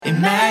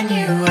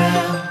Emmanuel,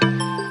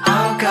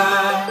 our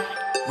God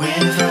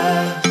with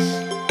us.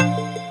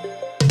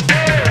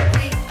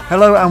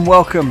 Hello and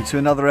welcome to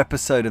another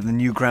episode of the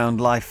New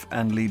Ground Life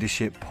and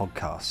Leadership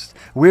podcast.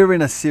 We're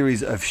in a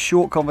series of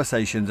short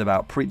conversations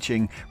about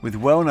preaching with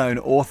well-known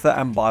author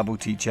and Bible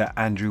teacher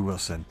Andrew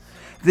Wilson.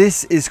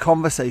 This is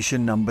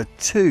conversation number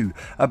 2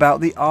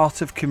 about the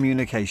art of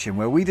communication,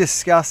 where we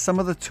discuss some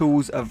of the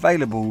tools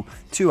available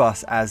to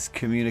us as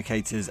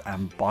communicators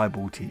and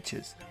Bible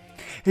teachers.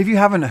 If you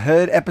haven't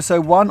heard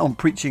episode 1 on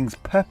preaching's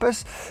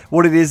purpose,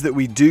 what it is that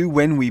we do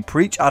when we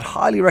preach, I'd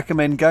highly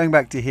recommend going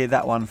back to hear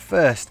that one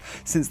first,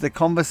 since the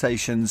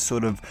conversations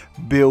sort of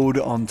build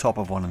on top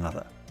of one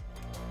another.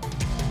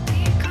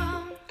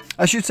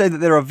 I should say that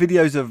there are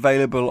videos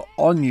available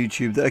on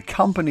YouTube that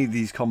accompany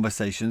these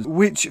conversations,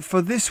 which for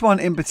this one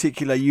in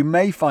particular you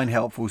may find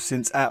helpful,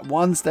 since at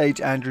one stage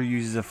Andrew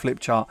uses a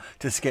flip chart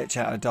to sketch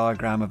out a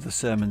diagram of the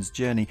sermon's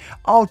journey.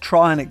 I'll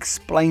try and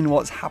explain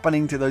what's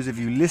happening to those of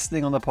you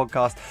listening on the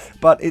podcast,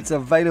 but it's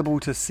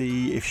available to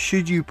see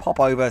should you pop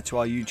over to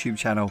our YouTube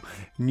channel,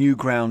 New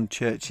Ground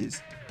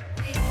Churches.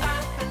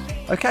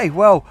 Okay,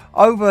 well,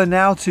 over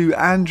now to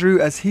Andrew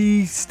as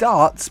he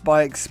starts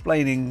by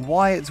explaining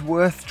why it's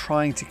worth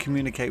trying to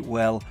communicate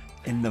well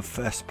in the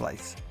first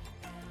place.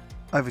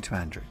 Over to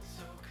Andrew.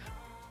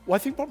 Well, I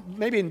think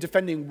maybe in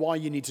defending why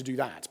you need to do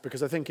that,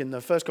 because I think in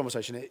the first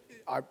conversation it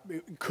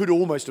could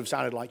almost have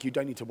sounded like you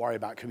don't need to worry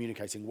about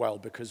communicating well,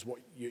 because what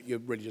you're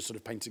really just sort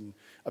of painting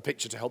a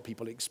picture to help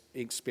people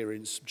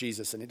experience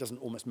Jesus, and it doesn't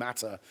almost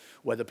matter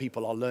whether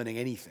people are learning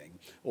anything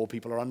or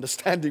people are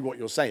understanding what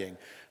you're saying.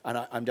 And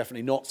I'm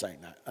definitely not saying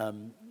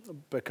that,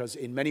 because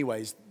in many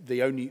ways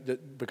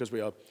because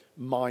we are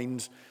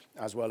mind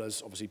as well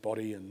as obviously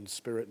body and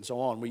spirit and so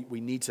on, we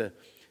need to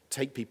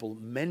take people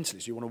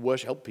mentally. So you want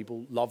to help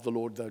people love the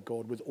Lord their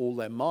God with all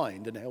their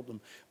mind and help them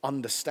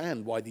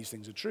understand why these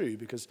things are true.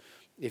 Because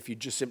if you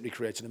just simply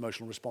create an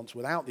emotional response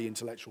without the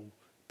intellectual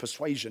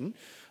persuasion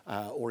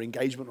or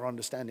engagement or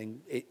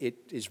understanding, it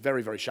is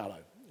very, very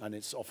shallow. And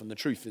it's often the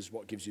truth is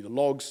what gives you the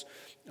logs,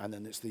 and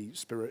then it's the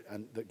spirit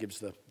and that gives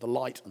the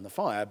light and the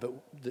fire, but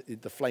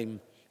the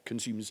flame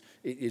consumes,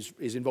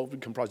 is involved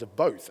and comprised of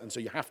both, and so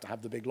you have to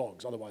have the big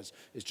logs, otherwise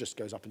it just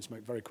goes up in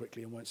smoke very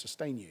quickly and won't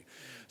sustain you.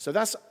 So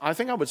I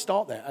think I would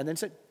start there, and then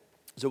say,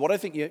 so what I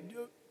think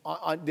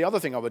the other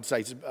thing I would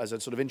say as a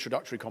sort of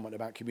introductory comment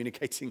about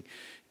communicating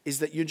is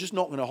that you're just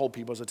not going to hold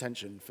people's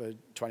attention for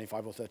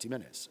 25 or 30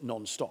 minutes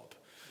non-stop.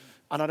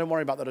 And I don't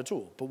worry about that at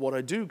all. But what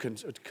I do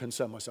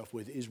concern myself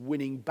with is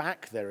winning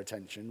back their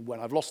attention when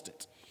I've lost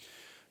it.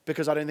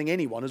 Because I don't think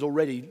anyone has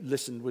already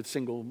listened with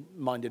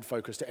single-minded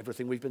focus to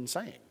everything we've been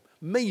saying.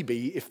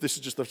 Maybe if this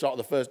is just the start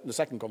of the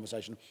second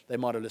conversation, they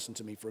might have listened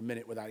to me for a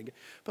minute without it.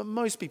 But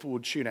most people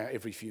would tune out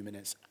every few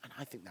minutes, and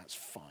I think that's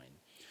fine.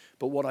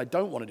 But what I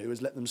don't want to do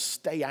is let them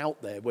stay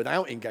out there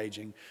without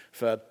engaging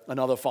for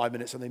another 5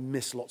 minutes and they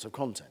miss lots of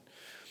content.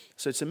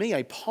 So to me,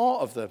 a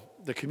part of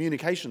the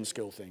communication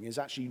skill thing is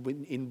actually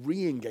in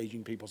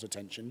re-engaging people's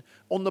attention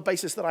on the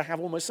basis that I have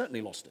almost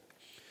certainly lost it.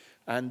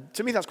 And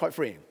to me, that's quite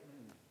freeing.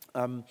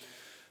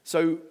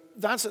 So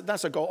that's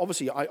a goal.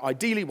 Obviously,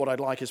 ideally what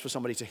I'd like is for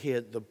somebody to hear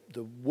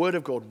the Word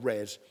of God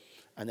read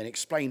and then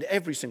explained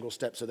every single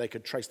step so they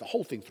could trace the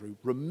whole thing through,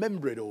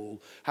 remember it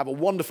all, have a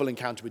wonderful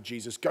encounter with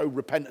Jesus, go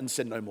repent and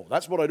sin no more.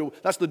 That's what I do.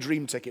 That's the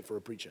dream ticket for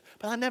a preacher.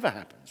 But that never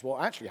happens.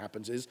 What actually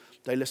happens is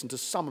they listen to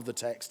some of the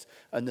text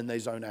and then they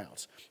zone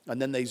out.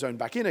 And then they zone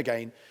back in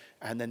again,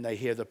 and then they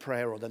hear the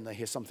prayer, or then they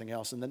hear something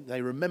else. And then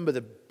they remember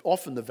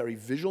often the very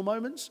visual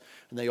moments,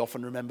 and they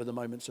often remember the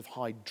moments of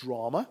high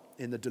drama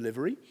in the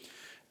delivery.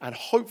 And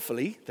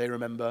hopefully they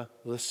remember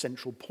the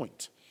central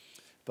point.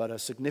 But a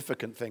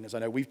significant thing, as I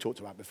know we've talked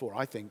about before,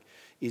 I think,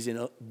 is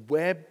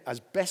where,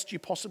 as best you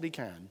possibly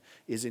can,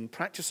 is in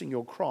practicing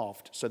your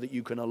craft so that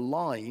you can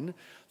align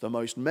the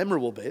most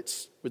memorable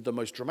bits with the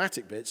most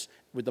dramatic bits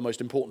with the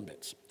most important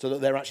bits, so that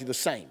they're actually the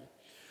same,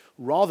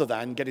 rather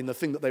than getting the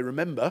thing that they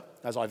remember,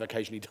 as I've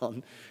occasionally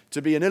done,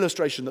 to be an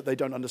illustration that they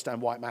don't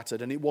understand why it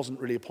mattered, and it wasn't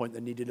really a point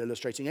that needed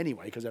illustrating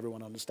anyway, because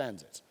everyone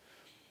understands it.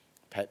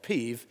 Pet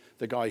peeve,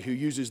 the guy who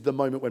uses the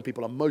moment when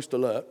people are most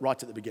alert right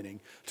at the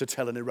beginning to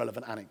tell an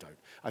irrelevant anecdote.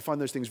 I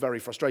find those things very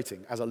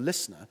frustrating as a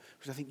listener,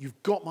 because I think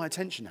you've got my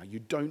attention now. You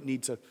don't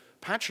need to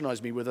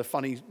patronize me with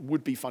a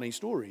would-be funny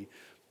story,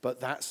 but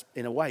that's,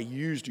 in a way,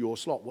 used your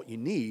slot. What you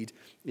need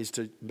is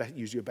to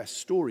use your best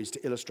stories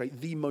to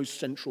illustrate the most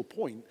central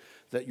point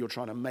that you're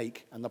trying to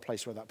make, and the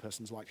place where that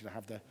person's likely to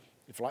have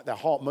their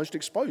heart most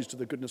exposed to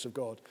the goodness of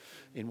God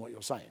in what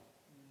you're saying.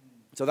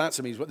 So that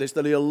to me is what there's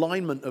the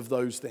alignment of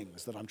those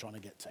things that I'm trying to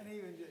get to. And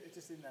even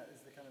just in that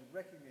is the kind of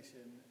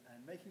recognition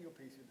and making your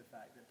peace with the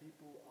fact that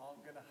people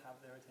aren't going to have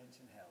their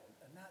attention held,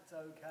 and that's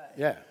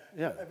okay.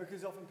 Yeah.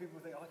 Because often people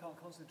think, I can't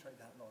concentrate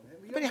that long.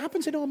 But it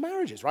happens in our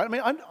marriages, right? I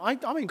mean,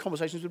 I'm in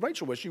conversations with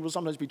Rachel where she will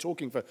sometimes be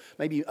talking for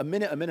maybe a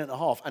minute and a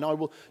half, and I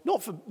will,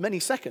 not for many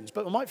seconds,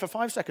 but I might for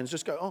 5 seconds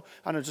just go,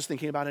 and I'm just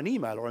thinking about an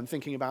email, or I'm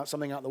thinking about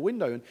something out the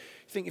window, and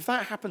you think if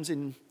that happens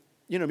in,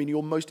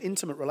 your most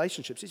intimate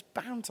relationships, it's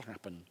bound to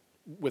happen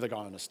with a guy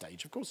on a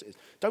stage. Of course it is.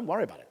 Don't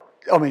worry about it.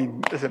 I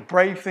mean, it's a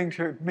brave thing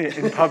to admit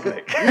in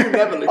public.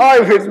 never lose I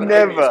focus would when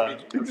never. Amy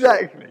speaks.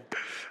 Exactly.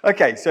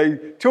 Okay, so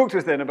talk to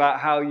us then about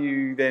how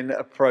you then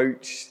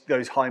approach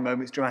those high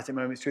moments, dramatic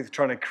moments,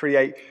 trying to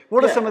create.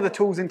 What are some of the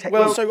tools and techniques?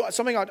 Well, so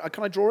something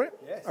can I draw it?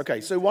 Yes.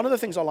 Okay. So one of the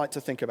things I like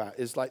to think about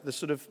is like the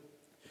sort of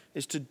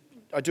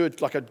I do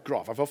it like a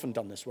graph. I've often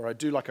done this where I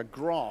do like a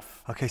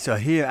graph. Okay, so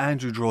here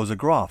Andrew draws a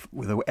graph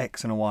with an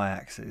X and a Y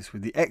axis.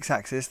 With the X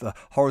axis, the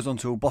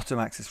horizontal bottom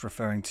axis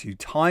referring to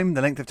time,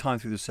 the length of time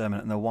through the sermon,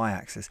 and the Y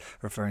axis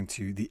referring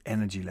to the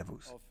energy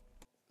levels.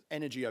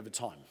 Energy over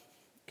time.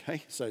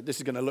 Okay, so this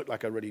is going to look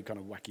like a really kind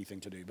of wacky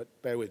thing to do, but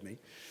bear with me.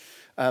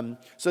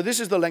 So this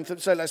is the length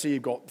of, so let's say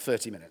you've got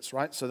 30 minutes,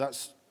 right? So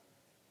that's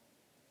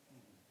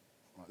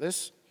like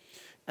this.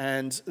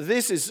 And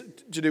this is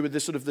to do with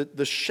this sort of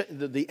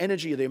the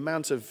energy, the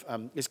amount of,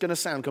 it's going to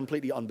sound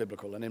completely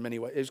unbiblical, and in many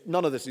ways,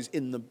 none of this is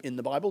in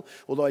the Bible,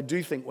 although I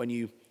do think when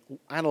you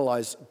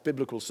analyze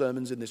biblical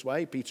sermons in this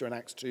way, Peter and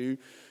Acts 2,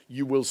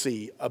 you will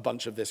see a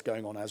bunch of this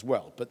going on as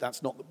well. But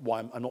that's not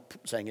why I'm not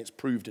saying it's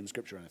proved in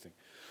Scripture or anything.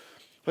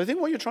 But I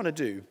think what you're trying to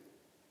do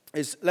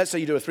is, let's say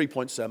you do a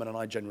 3-point sermon, and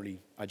I generally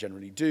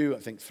do. I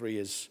think 3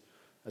 is,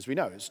 as we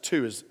know,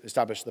 2 is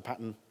establish the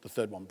pattern, the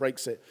third one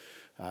breaks it.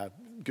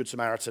 Good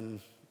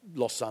Samaritan,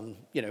 lost son,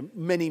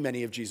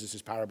 many of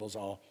Jesus' parables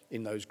are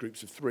in those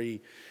groups of 3.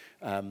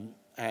 And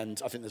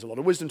I think there's a lot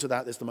of wisdom to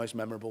that. There's the most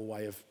memorable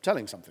way of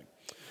telling something.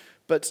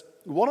 But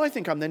what I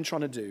think I'm then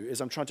trying to do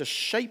is I'm trying to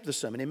shape the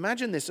sermon.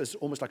 Imagine this as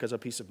almost like as a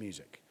piece of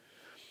music.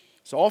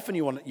 So often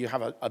you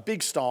have a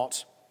big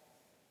start.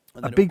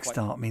 A big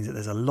start means that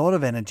there's a lot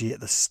of energy at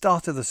the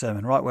start of the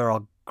sermon, right where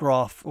our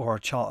graph or our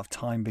chart of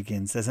time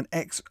begins. There's an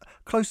X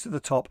close to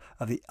the top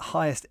of the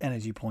highest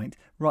energy point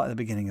right at the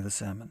beginning of the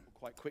sermon.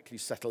 Quite quickly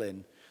settle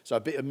in. So a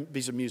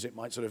piece of music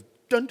might sort of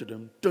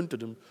dun-dun-dum,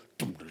 dun-dun-dum,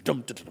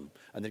 dum-dum-dum-dum,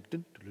 and then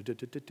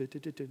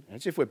dun-dun-dun-dun-dun-dun,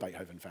 as if we're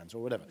Beethoven fans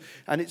or whatever.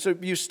 And so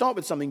you start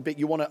with something big.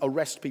 You want to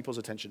arrest people's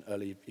attention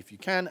early if you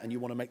can, and you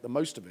want to make the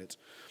most of it.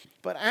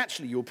 But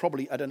actually, you'll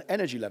probably, at an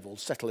energy level,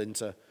 settle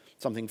into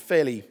something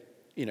fairly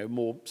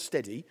more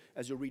steady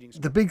as you're reading.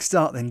 The big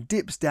start then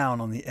dips down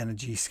on the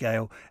energy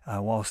scale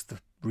whilst the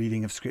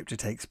reading of Scripture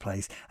takes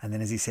place. And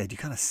then, as he said, you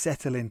kind of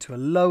settle into a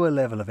lower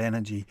level of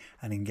energy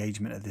and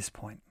engagement at this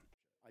point.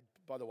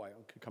 By the way,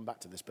 I could come back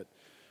to this, but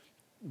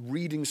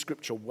reading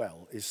Scripture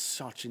well is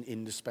such an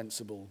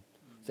indispensable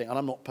thing. And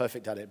I'm not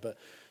perfect at it, but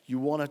you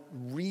want to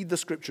read the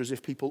Scripture as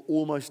if people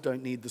almost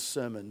don't need the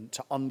sermon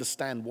to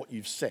understand what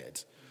you've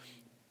said.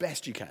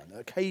 Best you can.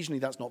 Occasionally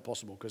that's not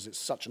possible because it's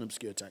such an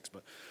obscure text,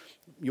 but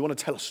you want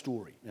to tell a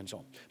story and so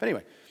on. But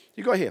anyway,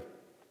 you got here.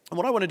 And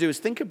what I want to do is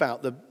think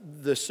about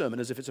the sermon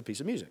as if it's a piece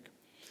of music.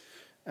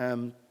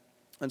 And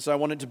so I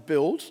wanted to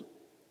build,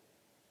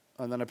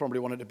 and then I probably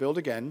wanted to build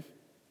again,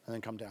 and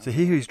then come down. So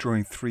here he's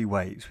drawing 3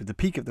 waves, with the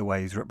peak of the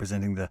waves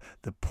representing the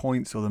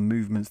points or the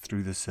movements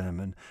through the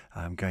sermon,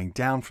 going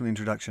down from the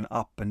introduction,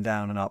 up and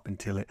down and up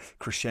until it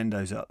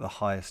crescendos at the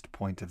highest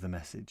point of the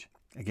message.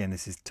 Again,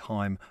 this is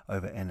time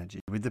over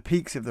energy, with the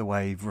peaks of the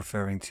wave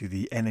referring to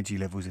the energy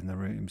levels in the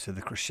room. So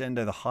the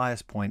crescendo, the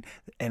highest point,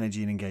 the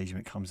energy and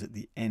engagement comes at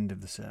the end of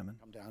the sermon.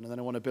 Come down, and then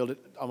I want to build it.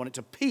 I want it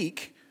to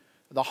peak,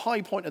 the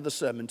high point of the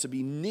sermon to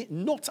be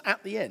not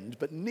at the end,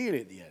 but nearly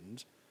at the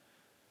end.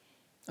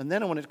 And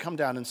then I want it to come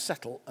down and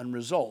settle and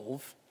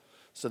resolve,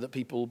 so that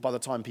by the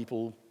time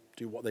people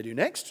do what they do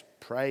next,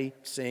 pray,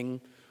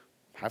 sing,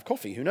 have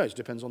coffee, who knows,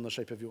 depends on the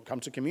shape of come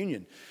to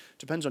communion,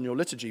 depends on your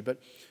liturgy, but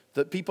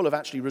that people have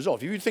actually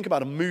resolved. If you think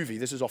about a movie,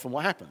 this is often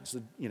what happens.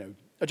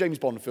 A James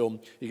Bond film,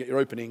 you get your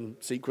opening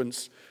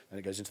sequence, then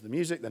it goes into the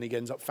music, then he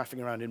ends up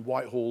faffing around in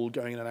Whitehall,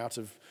 going in and out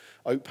of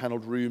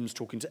oak-panelled rooms,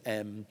 talking to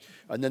M,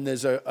 and then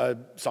there's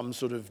some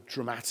sort of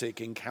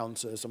dramatic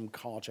encounter, some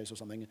car chase or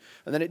something,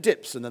 and then it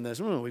dips, and then there's,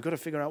 we've got to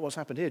figure out what's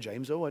happened here,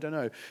 James, I don't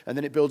know, and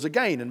then it builds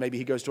again, and maybe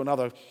he goes to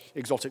another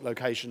exotic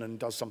location and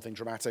does something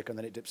dramatic, and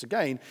then it dips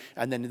again,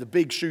 and then the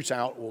big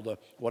shootout, or the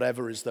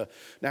whatever is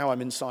now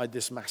I'm inside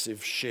this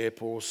massive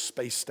ship, or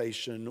space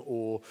station,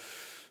 or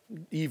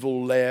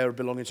evil lair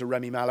belonging to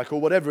Remy Malek, or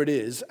whatever it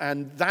is,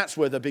 and that's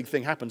where the big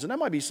thing happens. And that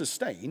might be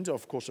sustained,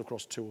 of course,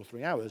 across 2 or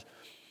 3 hours,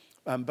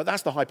 but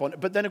that's the high point.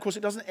 But then, of course,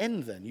 it doesn't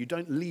end then. You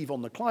don't leave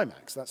on the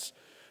climax. That's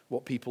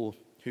what people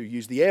who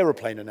use the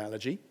aeroplane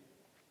analogy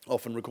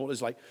often recall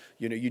is like,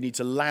 you need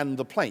to land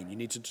the plane. You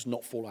need to just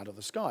not fall out of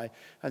the sky.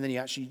 And then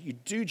you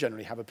do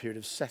generally have a period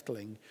of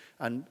settling,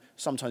 and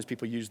sometimes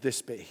people use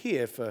this bit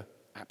here for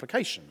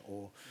application,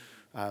 or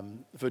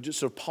for just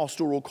sort of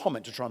pastoral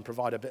comment to try and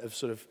provide a bit of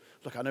sort of,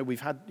 look, I know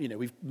we've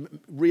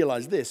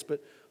realized this,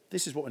 but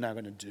this is what we're now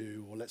going to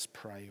do, or let's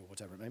pray, or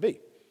whatever it may be.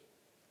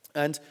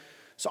 And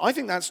so I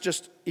think that's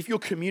just, if you're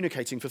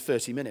communicating for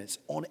 30 minutes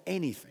on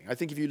anything, I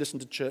think if you listen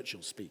to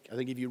Churchill speak, I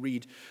think if you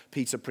read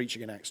Peter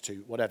preaching in Acts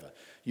 2, whatever,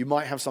 you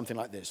might have something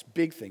like this,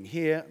 big thing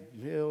here,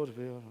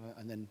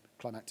 and then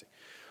climactic.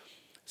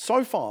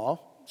 So far,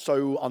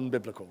 so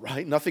unbiblical,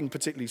 right? Nothing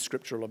particularly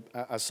scriptural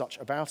as such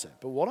about it.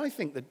 But what I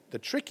think that the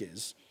trick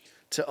is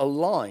to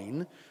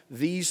align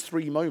these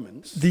three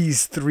moments.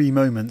 These 3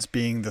 moments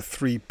being the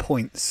 3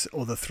 points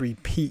or the 3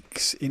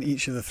 peaks in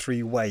each of the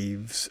 3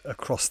 waves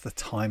across the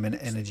time and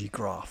energy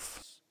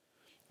graph.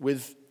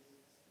 With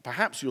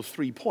perhaps your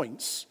 3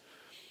 points,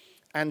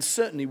 and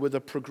certainly with a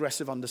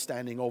progressive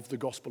understanding of the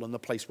gospel and the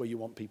place where you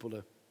want people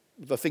to,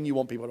 the thing you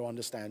want people to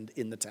understand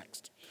in the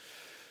text.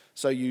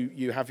 So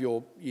you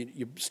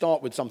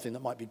start with something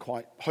that might be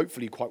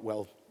hopefully quite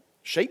well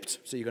shaped.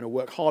 So you're going to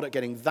work hard at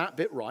getting that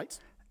bit right.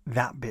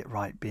 That bit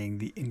right being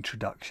the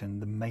introduction,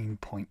 the main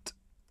point.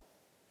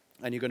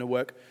 And you're going to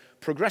work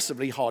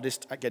progressively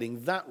hardest at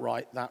getting that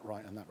right, and that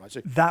right.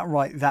 So That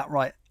right,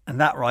 and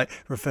that right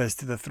refers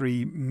to the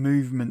 3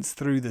 movements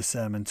through the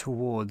sermon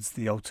towards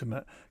the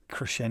ultimate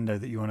crescendo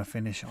that you want to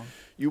finish on.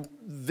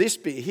 this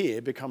bit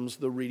here becomes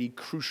the really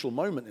crucial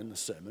moment in the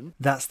sermon.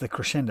 That's the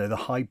crescendo, the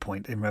high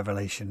point in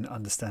Revelation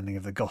understanding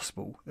of the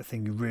gospel, the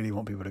thing you really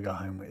want people to go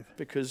home with.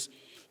 Because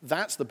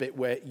that's the bit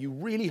where you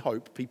really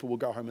hope people will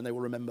go home and they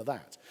will remember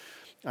that.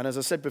 And as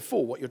I said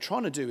before, what you're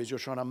trying to do is you're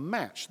trying to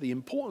match the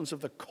importance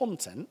of the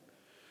content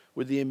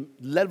with the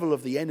level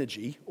of the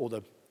energy, or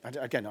the,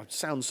 again, it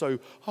sounds so,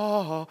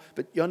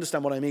 but you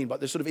understand what I mean, but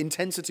the sort of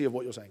intensity of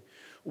what you're saying,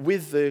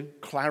 with the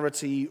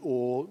clarity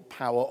or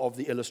power of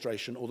the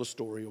illustration or the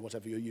story or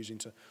whatever you're using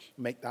to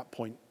make that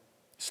point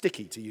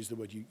sticky, to use the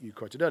word you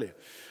quoted earlier.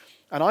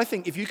 And I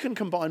think if you can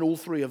combine all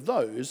 3 of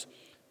those,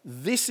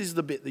 this is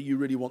the bit that you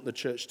really want the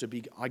church to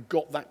be. I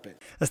got that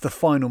bit. That's the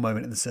final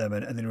moment in the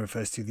sermon, and then it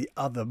refers to the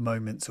other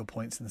moments or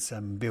points in the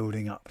sermon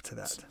building up to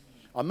that.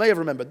 I may have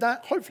remembered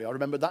that. Hopefully I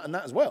remembered that and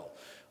that as well.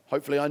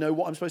 Hopefully I know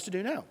what I'm supposed to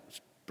do now.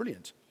 It's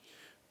brilliant.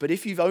 But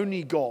if you've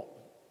only got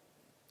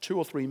 2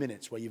 or 3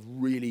 minutes where you've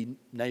really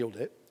nailed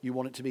it, you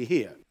want it to be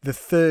here. The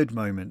third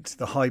moment,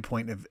 the high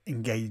point of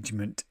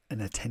engagement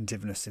and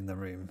attentiveness in the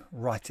room,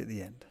 right at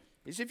the end.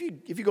 Is if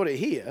you got it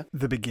here,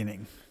 The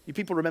beginning.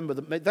 people remember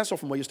that's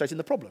often where you're stating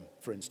the problem,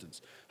 for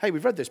instance. Hey,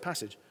 we've read this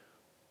passage.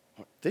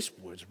 This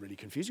word's really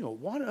confusing. Or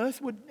why on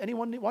earth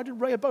why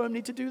did Rehoboam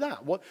need to do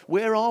that?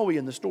 Where are we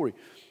in the story?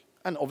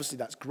 And obviously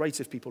that's great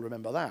if people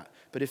remember that.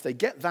 But if they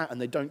get that and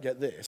they don't get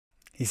this.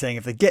 He's saying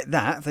if they get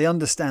that, if they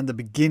understand the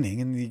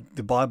beginning and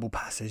the Bible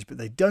passage, but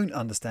they don't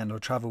understand or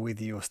travel with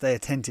you or stay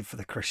attentive for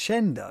the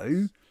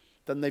crescendo,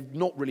 then they've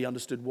not really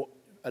understood what,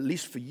 at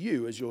least for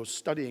you, as you're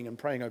studying and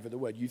praying over the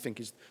word, you think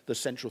is the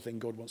central thing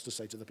God wants to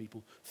say to the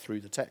people through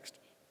the text.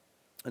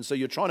 And so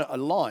you're trying to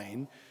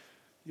align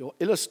your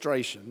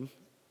illustration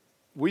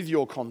with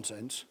your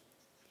content,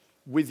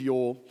 with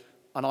your,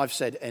 and I've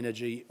said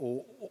energy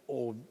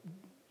or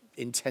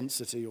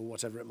intensity or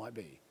whatever it might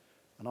be.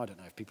 And I don't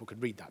know if people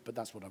could read that, but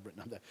that's what I've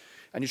written up there.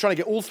 And you're trying to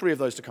get all 3 of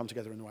those to come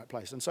together in the right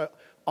place. And so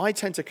I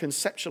tend to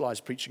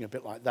conceptualize preaching a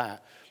bit like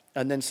that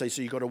and then say,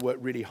 so you've got to work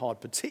really hard,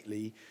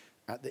 particularly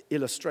at the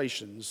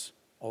illustrations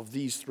of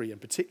these 3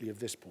 and particularly of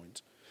this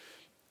point.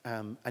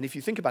 And if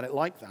you think about it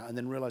like that and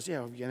then realize,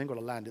 you then got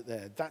to land it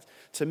there. That,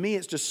 to me,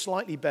 it's just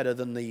slightly better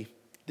than the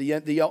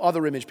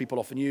other image people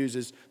often use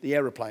is the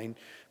aeroplane.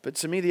 But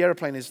to me, the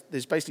aeroplane is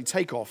basically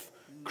takeoff,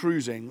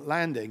 cruising,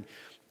 landing.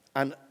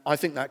 And I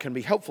think that can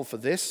be helpful for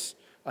this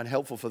and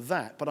helpful for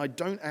that. But I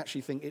don't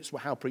actually think it's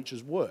how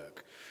preachers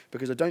work,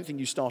 because I don't think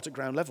you start at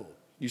ground level.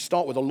 You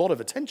start with a lot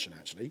of attention,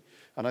 actually.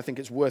 And I think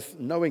it's worth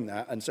knowing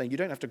that and saying you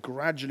don't have to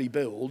gradually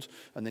build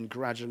and then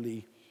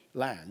gradually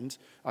land.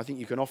 I think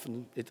you can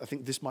often, I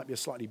think this might be a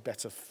slightly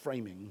better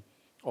framing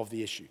of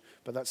the issue.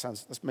 But that's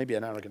maybe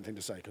an arrogant thing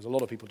to say, because a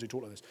lot of people do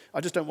talk like this.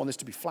 I just don't want this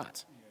to be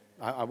flat.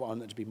 I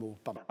want it to be more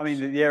bump. I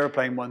mean, the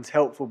aeroplane one's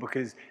helpful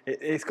because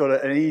it's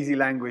got an easy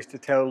language to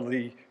tell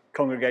the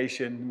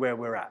congregation where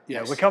we're at.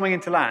 Yes. We're coming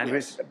into land,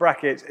 Yes. with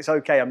brackets, it's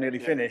okay, I'm nearly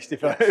finished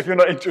if you're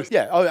not interested.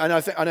 Yeah, and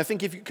I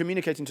think if you're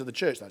communicating to the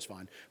church, that's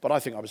fine. But I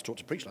think I was taught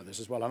to preach like this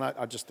as well, and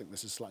I just think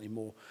this is slightly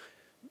more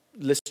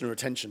listener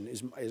attention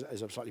is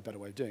a slightly better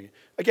way of doing it.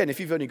 Again, if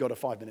you've only got a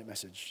 5-minute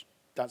message,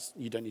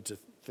 you don't need to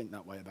think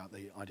that way about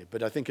the idea.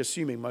 But I think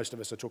assuming most of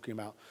us are talking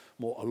about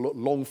more a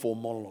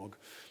long-form monologue,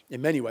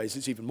 in many ways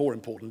it's even more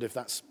important if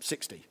that's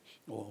 60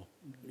 or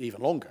even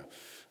longer,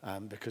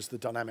 because the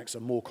dynamics are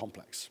more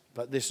complex.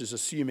 But this is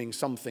assuming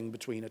something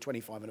between a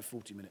 25 and a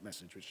 40-minute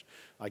message, which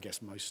I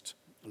guess most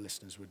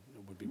listeners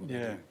would be what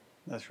they're doing.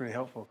 That's really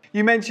helpful.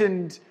 You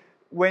mentioned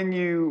when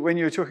you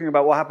were talking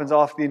about what happens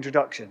after the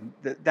introduction,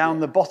 that down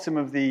the bottom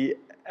of the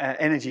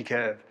energy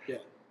curve,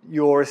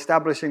 you're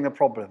establishing the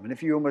problem. And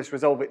if you almost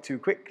resolve it too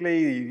quickly,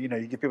 you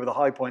give people the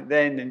high point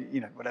then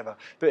and, whatever.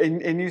 But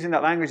in using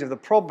that language of the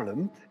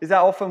problem, is that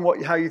often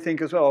how you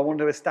think as well? I want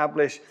to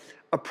establish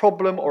a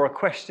problem or a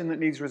question that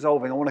needs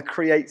resolving. I want to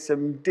create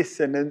some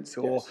dissonance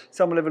or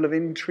some level of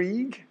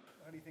intrigue.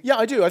 Yeah,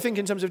 I do. I think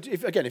in terms of,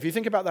 if you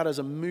think about that as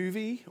a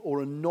movie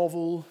or a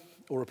novel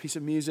or a piece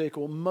of music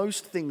or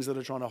most things that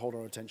are trying to hold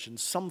our attention,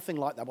 something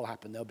like that will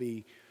happen. There'll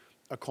be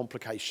a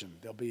complication.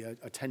 There'll be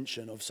a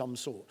tension of some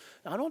sort.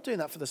 Now, I'm not doing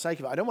that for the sake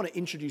of it. I don't want to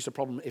introduce a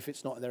problem if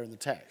it's not there in the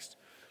text.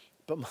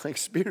 But my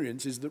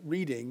experience is that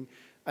reading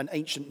an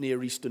ancient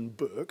Near Eastern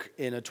book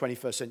in a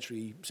 21st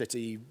century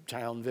city,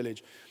 town,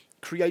 village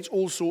creates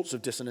all sorts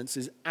of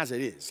dissonances as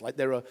it is. Like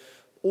there are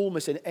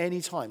almost at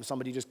any time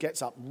somebody just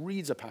gets up,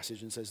 reads a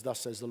passage and says, thus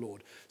says the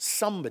Lord,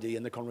 somebody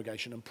in the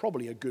congregation, and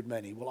probably a good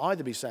many, will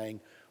either be saying,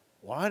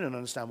 well, I don't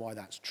understand why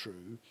that's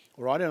true,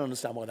 or I don't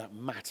understand why that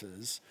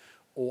matters,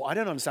 or I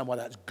don't understand why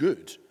that's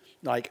good.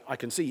 Like, I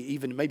can see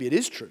even maybe it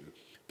is true,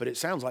 but it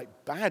sounds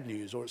like bad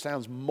news, or it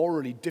sounds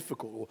morally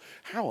difficult, or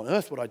how on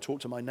earth would I talk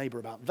to my neighbor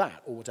about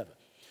that, or whatever.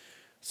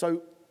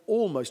 So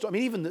almost, I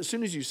mean, even as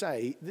soon as you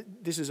say,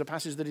 this is a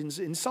passage that is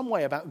in some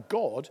way about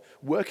God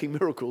working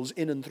miracles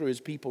in and through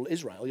his people,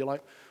 Israel, you're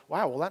like,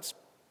 wow, well, that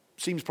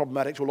seems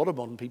problematic to a lot of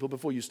modern people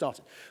before you start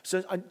it.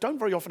 So I don't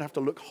very often have to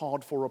look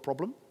hard for a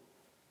problem.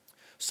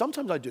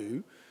 Sometimes I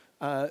do,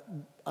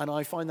 and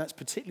I find that's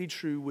particularly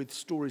true with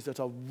stories that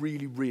are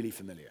really, really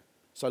familiar.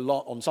 So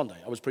on Sunday,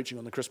 I was preaching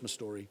on the Christmas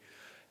story,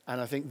 and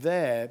I think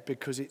there,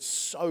 because it's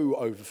so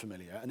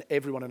overfamiliar, and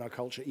everyone in our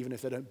culture, even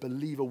if they don't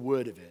believe a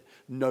word of it,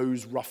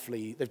 knows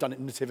roughly, they've done it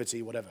in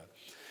nativity, whatever,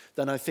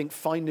 then I think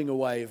finding a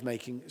way of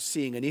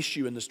seeing an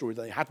issue in the story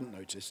that they hadn't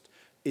noticed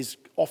is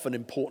often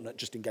important at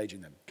just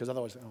engaging them, because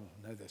otherwise, oh,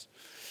 I know this.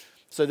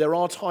 So there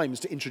are times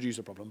to introduce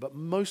a problem, but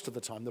most of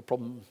the time the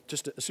problem,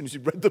 just as soon as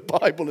you've read the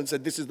Bible and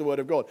said, this is the word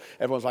of God,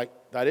 everyone's like,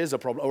 that is a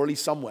problem, or at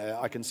least somewhere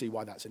I can see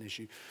why that's an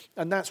issue.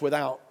 And that's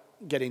without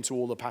getting to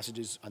all the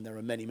passages, and there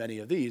are many, many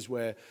of these,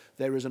 where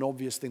there is an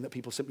obvious thing that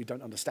people simply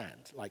don't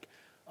understand. Like,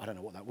 I don't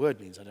know what that word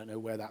means. I don't know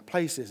where that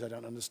place is. I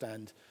don't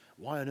understand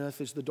why on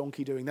earth is the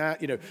donkey doing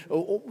that?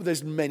 Or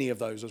there's many of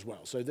those as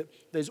well. So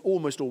there's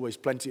almost always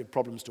plenty of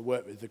problems to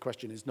work with. The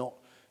question is not,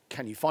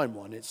 can you find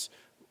one? It's,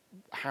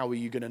 how are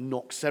you going to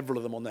knock several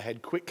of them on the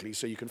head quickly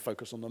so you can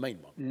focus on the main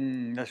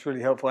one? That's really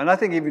helpful. And I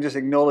think even just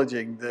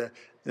acknowledging the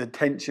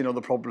tension or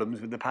the problems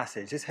with the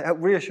passage just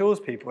reassures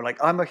people.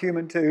 Like, I'm a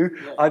human too.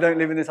 Yeah. I don't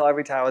live in this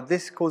ivory tower.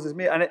 This causes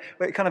me. And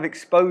it kind of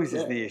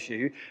exposes the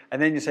issue.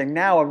 And then you're saying,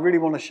 now I really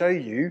want to show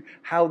you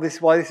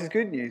why this is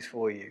good news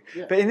for you.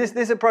 Yeah. But in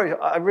this approach,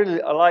 I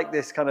like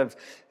this kind of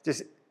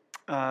just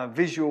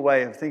visual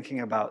way of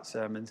thinking about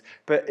sermons,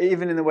 but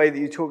even in the way that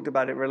you talked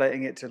about it,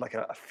 relating it to like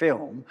a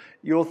film,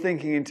 you're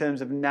thinking in terms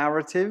of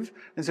narrative.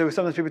 And so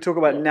sometimes people talk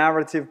about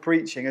narrative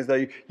preaching as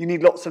though you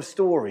need lots of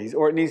stories,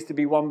 or it needs to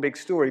be one big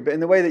story. But in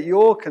the way that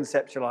you're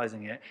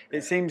conceptualizing it,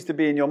 it seems to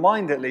be, in your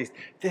mind at least,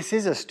 this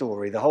is a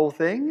story, the whole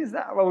thing. Is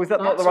that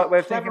not the right way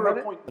of thinking about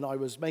it? That I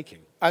was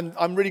making, and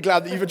I'm really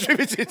glad that you've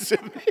attributed to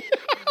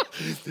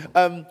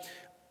me.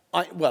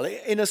 Well,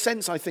 in a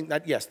sense, I think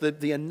that, yes,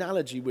 the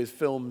analogy with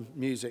film,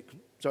 music,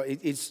 so it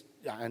is,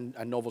 and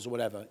novels or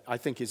whatever, I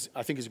think is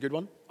a good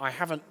one. I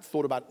haven't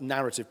thought about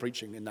narrative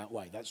preaching in that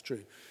way. That's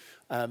true.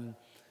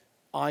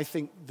 I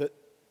think that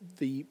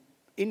the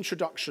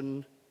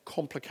introduction,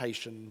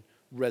 complication,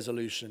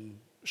 resolution,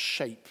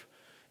 shape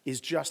is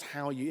just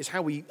how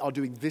we are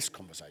doing this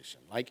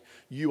conversation. Like,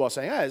 you are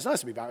saying, hey, it's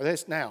nice to be back with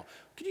this. Now,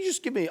 could you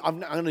just give me,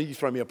 I'm going to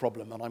throw me a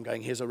problem, and I'm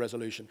going, here's a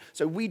resolution.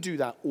 So we do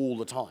that all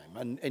the time.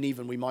 And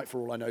even we might, for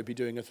all I know, be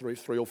doing a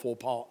three or four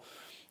part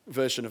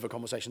version of a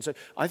conversation. So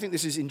I think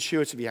this is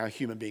intuitively how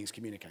human beings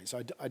communicate.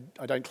 So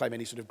I don't claim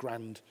any sort of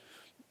grand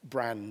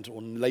brand or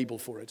label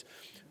for it.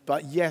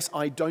 But yes,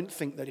 I don't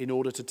think that in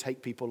order to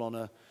take people on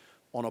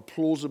a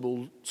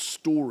plausible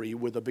story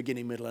with a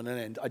beginning, middle, and an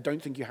end, I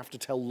don't think you have to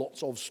tell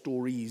lots of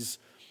stories,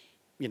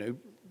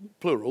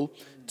 plural,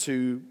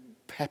 to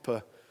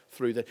pepper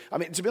through the... I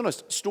mean, to be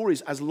honest,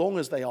 stories, as long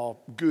as they are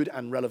good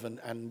and relevant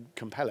and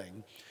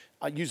compelling,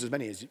 I use as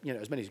many as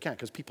you can,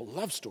 because people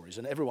love stories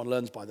and everyone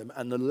learns by them.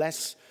 And the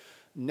less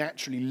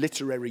naturally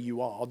literary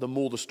you are, the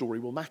more the story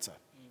will matter.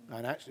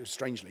 And actually,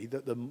 strangely,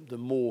 the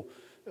more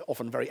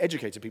often very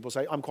educated people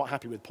say, I'm quite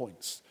happy with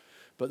points.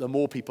 But the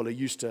more people are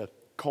used to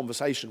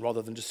conversation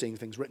rather than just seeing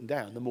things written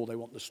down, the more they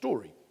want the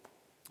story.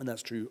 And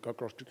that's true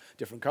across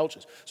different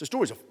cultures. So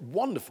stories are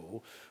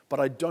wonderful, but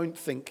I don't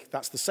think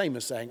that's the same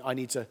as saying, I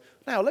need to...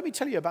 Now, let me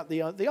tell you about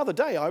the other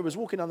day. I was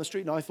walking down the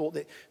street and I thought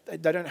that you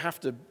don't have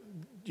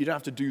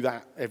to do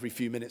that every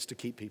few minutes to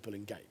keep people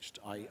engaged.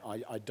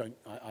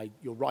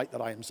 You're right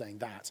that I am saying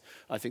that.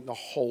 I think the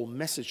whole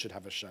message should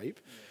have a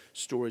shape. Yeah.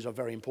 Stories are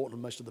very important,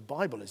 and most of the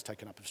Bible is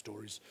taken up of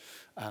stories.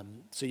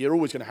 So you're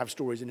always going to have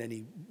stories in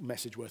any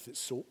message worth its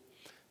salt.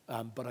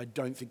 But I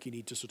don't think you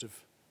need to sort of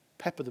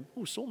pepper them.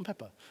 Oh, salt and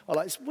pepper.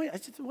 It's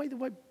the way the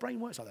brain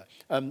works like that.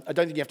 I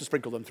don't think you have to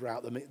sprinkle them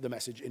throughout the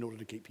message in order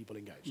to keep people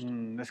engaged.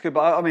 That's good.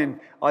 But I mean,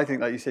 I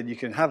think, like you said, you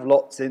can have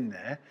lots in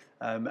there.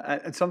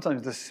 And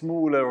sometimes the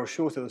smaller or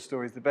shorter the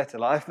stories, the better.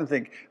 Like, I often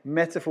think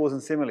metaphors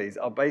and similes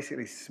are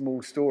basically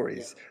small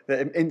stories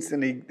that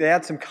instantly, they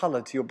add some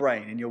colour to your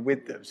brain and you're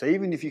with them. So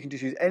even if you can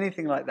just use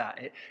anything like that,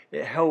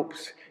 it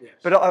helps. Yes.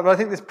 But I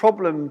think this the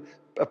problem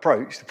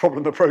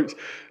approach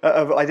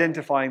of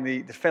identifying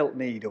the felt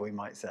need, or we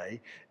might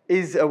say,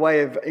 is a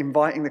way of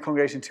inviting the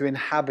congregation to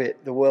inhabit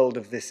the world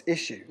of this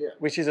issue,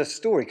 which is a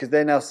story, because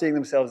they're now seeing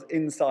themselves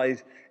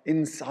inside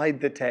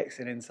the text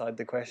and inside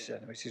the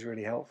question, which is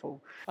really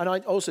helpful. And I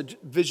also,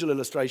 visual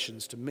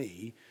illustrations to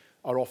me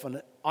are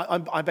often,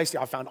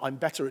 I found I'm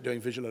better at doing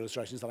visual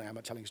illustrations than I am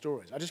at telling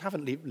stories. I just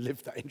haven't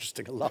lived that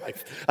interesting a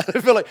life. I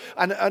feel like,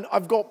 and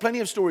I've got plenty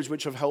of stories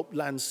which have helped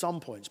land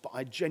some points, but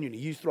I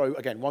genuinely, you throw,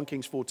 again, 1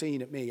 Kings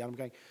 14 at me, I'm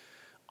going,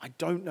 I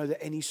don't know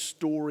that any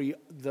story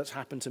that's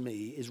happened to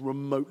me is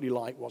remotely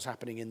like what's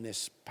happening in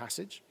this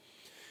passage.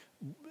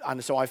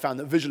 And so I found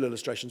that visual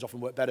illustrations often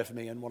work better for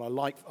me, and what I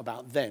like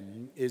about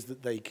them is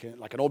that they can,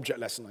 like an object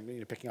lesson,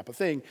 like picking up a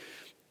thing,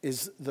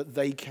 is that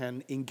they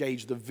can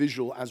engage the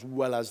visual as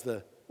well as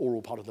the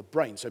oral part of the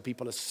brain. So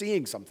people are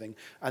seeing something,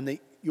 and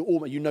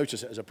you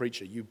notice it as a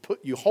preacher.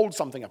 You hold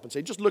something up and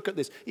say, just look at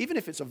this. Even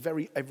if it's a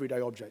very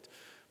everyday object,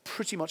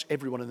 pretty much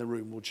everyone in the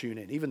room will tune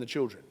in, even the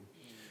children,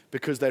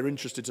 because they're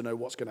interested to know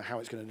how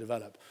it's going to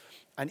develop.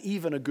 And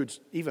even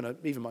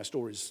my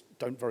stories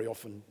don't very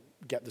often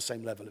get the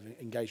same level of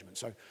engagement.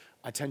 So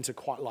I tend to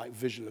quite like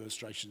visual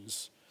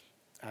illustrations.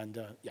 And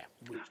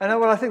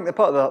I think the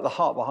part of the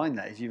heart behind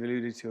that is you've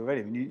alluded to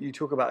already. When you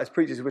talk about as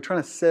preachers, we're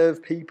trying to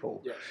serve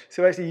people. Yes.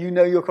 So actually,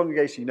 your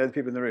congregation, the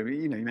people in the room.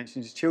 You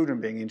mentioned just children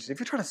being interested.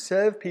 If you're trying to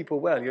serve people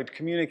well, you're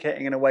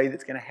communicating in a way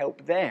that's going to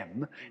help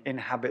them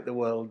inhabit the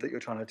world that you're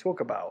trying to talk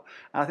about.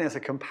 And I think that's a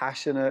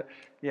compassionate,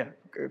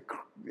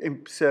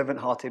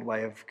 servant-hearted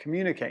way of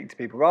communicating to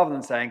people, rather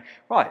than saying,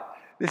 right,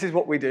 this is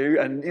what we do,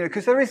 and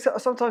because there is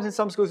sometimes in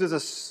some schools there's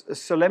a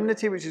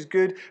solemnity which is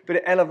good, but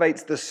it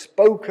elevates the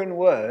spoken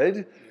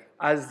word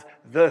as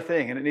the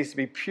thing, and it needs to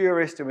be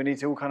purist, and we need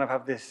to all kind of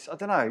have this. I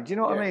don't know. Do you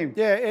know what I mean?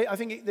 Yeah, I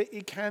think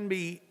it can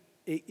be.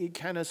 It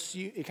can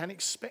assume. It can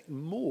expect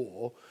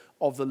more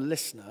of the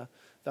listener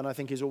than I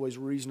think is always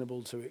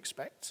reasonable to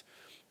expect.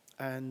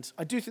 And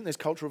I do think there's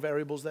cultural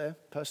variables there,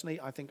 personally.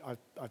 I think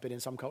I've been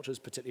in some cultures,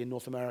 particularly in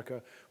North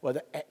America, where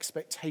the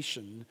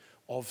expectation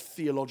of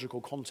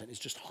theological content is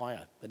just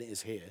higher than it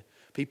is here.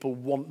 People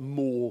want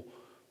more,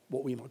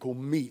 what we might call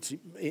meat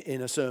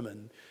in a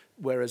sermon,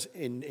 whereas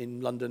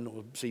in London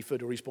or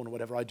Seaford or Eastbourne or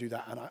whatever, I do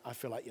that, and I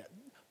feel like,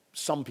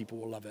 some people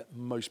will love it.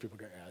 Most people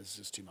go, there's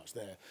just too much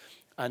there.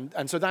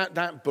 And so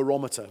that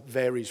barometer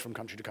varies from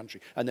country to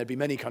country. And there'd be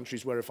many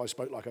countries where if I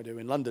spoke like I do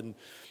in London,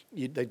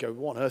 they'd go,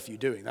 what on earth are you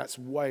doing? That's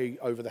way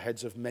over the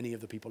heads of many of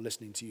the people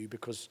listening to you,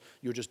 because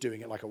you're just doing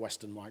it like a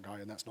Western white guy,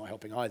 and that's not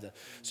helping either.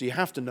 So you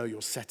have to know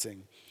your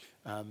setting.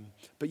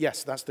 But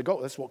yes, that's the goal.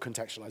 That's what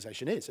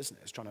contextualization is, isn't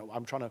it?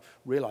 I'm trying to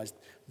realize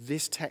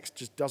this text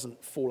just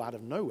doesn't fall out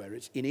of nowhere.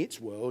 It's in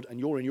its world, and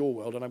you're in your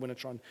world, and I'm going to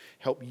try and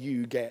help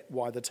you get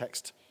why the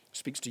text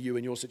speaks to you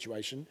in your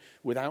situation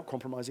without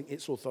compromising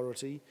its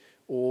authority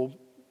or,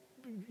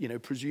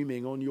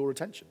 presuming on your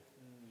attention.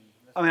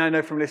 I mean, I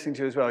know from listening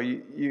to you as well,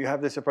 you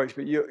have this approach,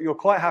 but you're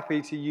quite happy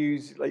to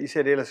use, like you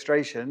said,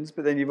 illustrations,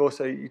 but then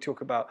you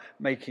talk about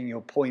making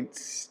your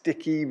points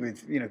sticky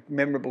with,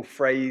 memorable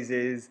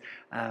phrases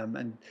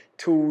and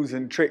tools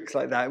and tricks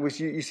like that, which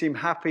you seem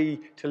happy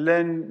to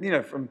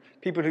learn, from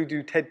people who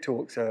do TED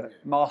Talks,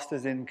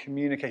 masters in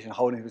communication,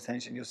 holding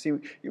attention. You'll see,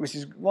 which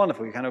is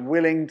wonderful. You're kind of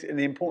willing to, and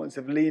the importance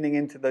of leaning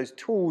into those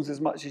tools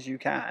as much as you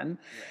can,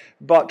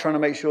 but trying to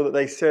make sure that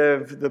they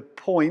serve the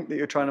point that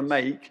you're trying to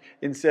make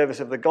in service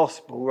of the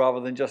gospel, rather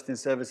than just in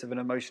service of an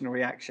emotional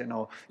reaction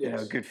or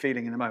a good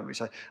feeling in the moment,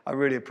 which I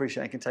really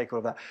appreciate and can take all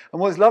of that.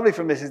 And what's lovely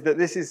from this is that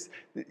this is,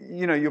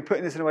 you're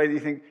putting this in a way that you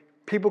think,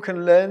 people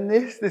can learn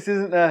this. This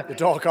isn't the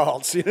dark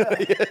arts,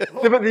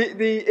 But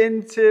the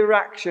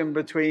interaction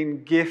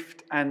between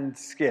gift and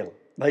skill.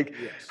 Like,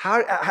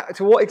 how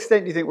to what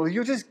extent do you think, well,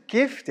 you're just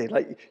gifted.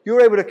 Like,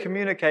 you're able to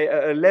communicate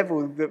at a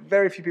level that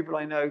very few people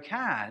I know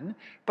can,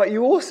 but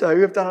you also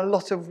have done a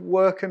lot of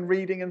work and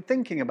reading and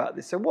thinking about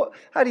this. So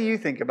how do you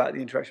think about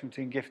the interaction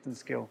between gift and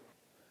skill?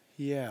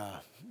 Yeah.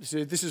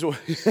 So this is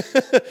this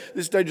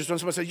is dangerous when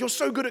someone says, you're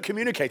so good at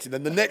communicating,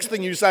 then the next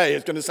thing you say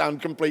is going to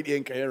sound completely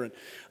incoherent.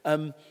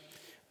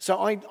 So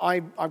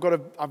I've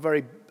got a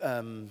very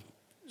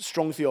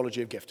strong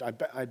theology of gift.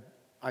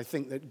 I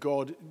think that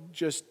God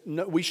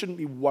we shouldn't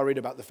be worried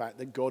about the fact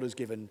that God has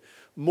given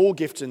more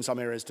gifts in some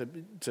areas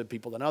to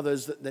people than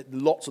others, that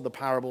lots of the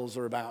parables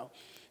are about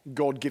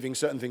God giving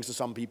certain things to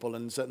some people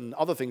and certain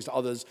other things to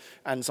others,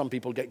 and some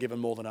people get given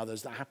more than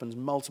others. That happens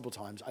multiple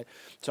times.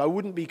 So I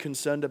wouldn't be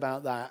concerned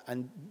about that,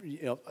 and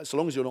so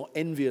long as you're not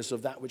envious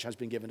of that which has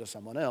been given to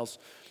someone else,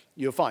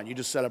 you're fine. You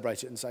just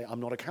celebrate it and say, I'm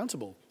not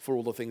accountable for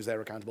all the things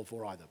they're accountable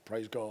for either.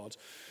 Praise God.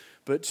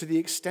 But to the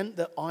extent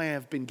that I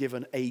have been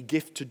given a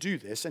gift to do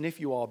this, and if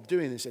you are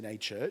doing this in a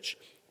church,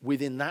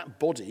 within that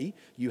body,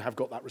 you have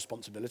got that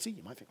responsibility.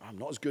 You might think, I'm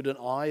not as good an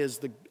eye as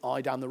the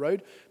eye down the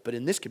road, but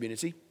in this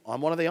community,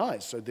 I'm one of the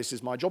eyes, so this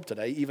is my job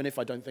today, even if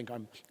I don't think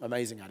I'm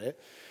amazing at it.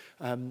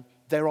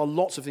 There are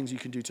lots of things you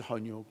can do to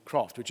hone your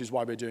craft, which is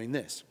why we're doing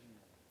this.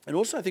 And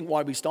also, I think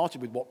why we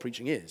started with what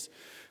preaching is,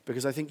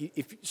 because I think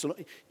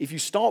if you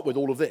start with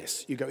all of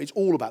this, you go, it's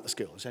all about the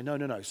skill. You say,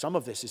 no. Some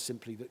of this is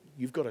simply that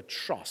you've got to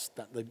trust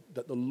that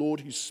the Lord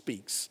who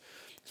speaks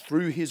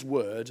through his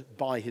word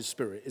by his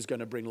Spirit is going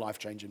to bring life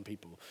change in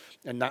people.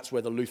 And that's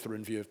where the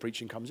Lutheran view of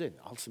preaching comes in.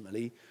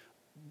 Ultimately,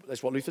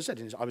 that's what Luther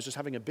said. I was just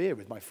having a beer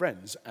with my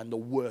friends and the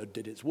word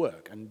did its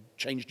work and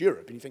changed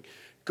Europe. And you think,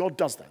 God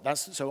does that.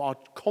 So our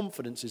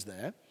confidence is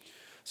there.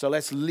 So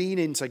let's lean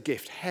into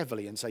gift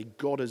heavily and say,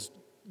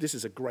 this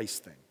is a grace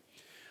thing.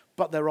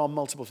 But there are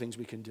multiple things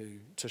we can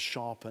do to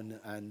sharpen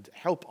and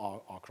help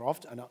our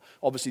craft. And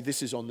obviously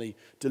this is on the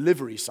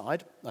delivery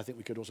side. I think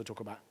we could also talk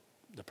about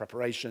the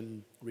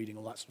preparation, reading,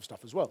 all that sort of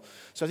stuff as well.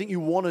 So I think you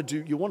want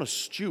to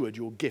steward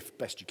your gift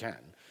best you can.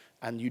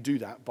 And you do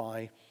that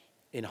by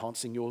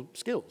enhancing your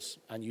skills.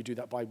 And you do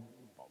that by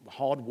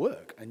hard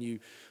work. And you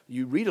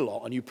read a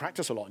lot and you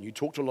practice a lot and you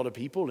talk to a lot of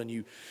people and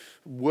you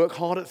work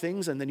hard at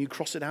things and then you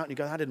cross it out and you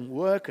go, that didn't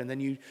work. And then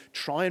you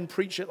try and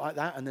preach it like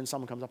that. And then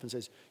someone comes up and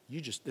says,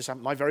 this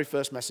happened. My very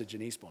first message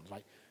in Eastbourne was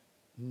like,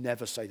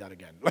 never say that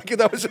again. Like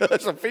that was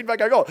some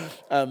feedback I got.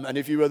 And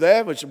if you were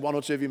there, which one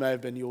or two of you may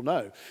have been, you'll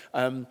know.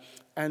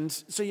 And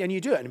so, and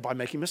you do it and by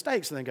making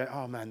mistakes and then go,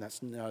 oh man,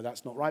 that's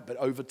not right. But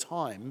over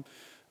time,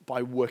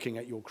 by working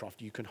at your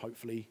craft, you can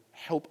hopefully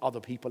help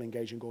other people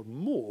engage in God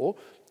more.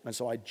 And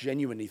so I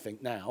genuinely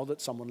think now that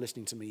someone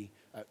listening to me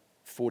at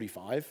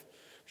 45,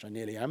 which I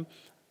nearly am,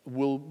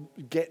 will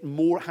get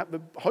more,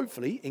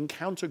 hopefully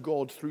encounter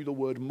God through the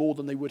word more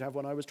than they would have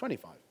when I was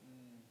 25.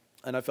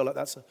 And I feel like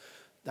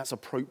that's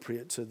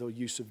appropriate to the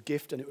use of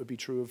gift, and it would be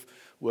true of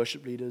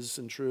worship leaders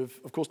and true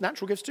of course,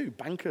 natural gifts too,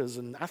 bankers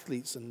and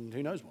athletes and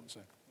who knows what.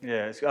 So.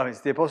 Yeah,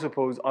 it's the Apostle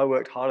Paul's, I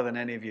worked harder than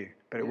any of you,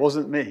 but it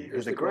wasn't me. It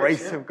was the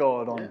grace of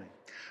God on me.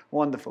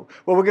 Wonderful.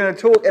 Well, we're going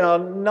to talk in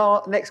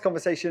our next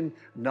conversation,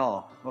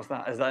 what's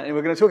that?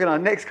 We're going to talk in our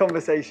next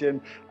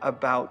conversation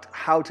about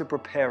how to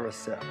prepare a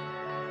sermon.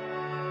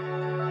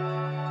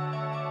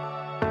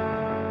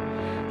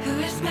 Who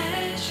has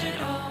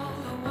measured all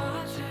the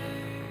waters?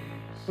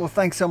 Well,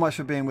 thanks so much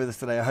for being with us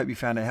today. I hope you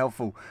found it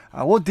helpful.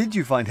 What did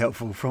you find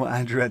helpful from what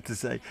Andrew had to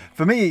say?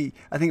 For me,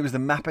 I think it was the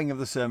mapping of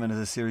the sermon as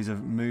a series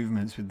of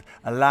movements with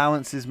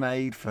allowances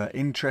made for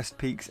interest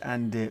peaks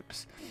and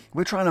dips.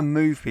 We're trying to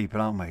move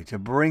people, aren't we? To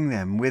bring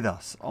them with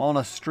us on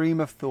a stream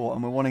of thought,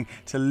 and we're wanting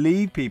to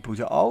lead people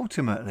to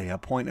ultimately a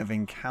point of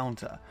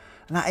encounter.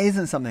 And that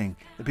isn't something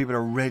that people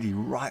are ready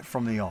right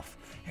from the off.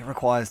 It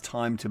requires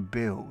time to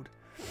build.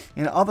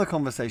 In other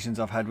conversations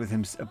I've had with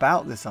him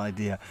about this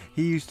idea,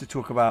 he used to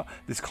talk about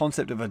this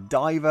concept of a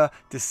diver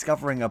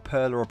discovering a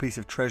pearl or a piece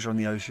of treasure on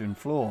the ocean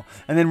floor.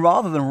 And then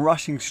rather than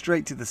rushing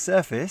straight to the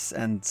surface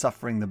and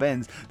suffering the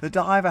bends, the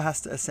diver has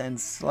to ascend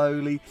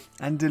slowly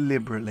and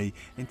deliberately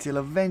until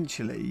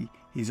eventually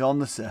he's on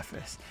the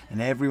surface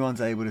and everyone's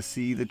able to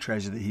see the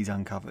treasure that he's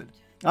uncovered.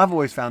 I've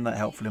always found that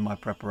helpful in my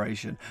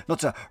preparation,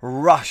 not to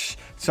rush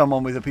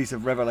someone with a piece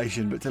of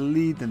revelation, but to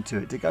lead them to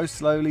it, to go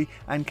slowly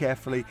and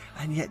carefully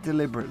and yet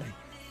deliberately,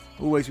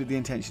 always with the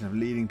intention of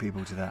leading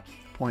people to that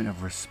point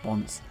of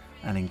response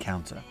and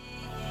encounter.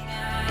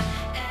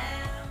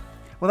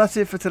 Well, that's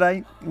it for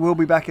today. We'll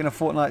be back in a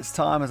fortnight's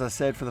time, as I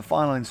said, for the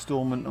final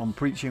instalment on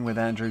Preaching with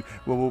Andrew,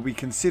 where we'll be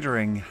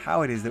considering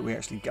how it is that we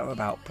actually go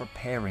about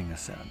preparing a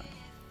sermon.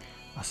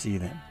 I'll see you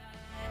then.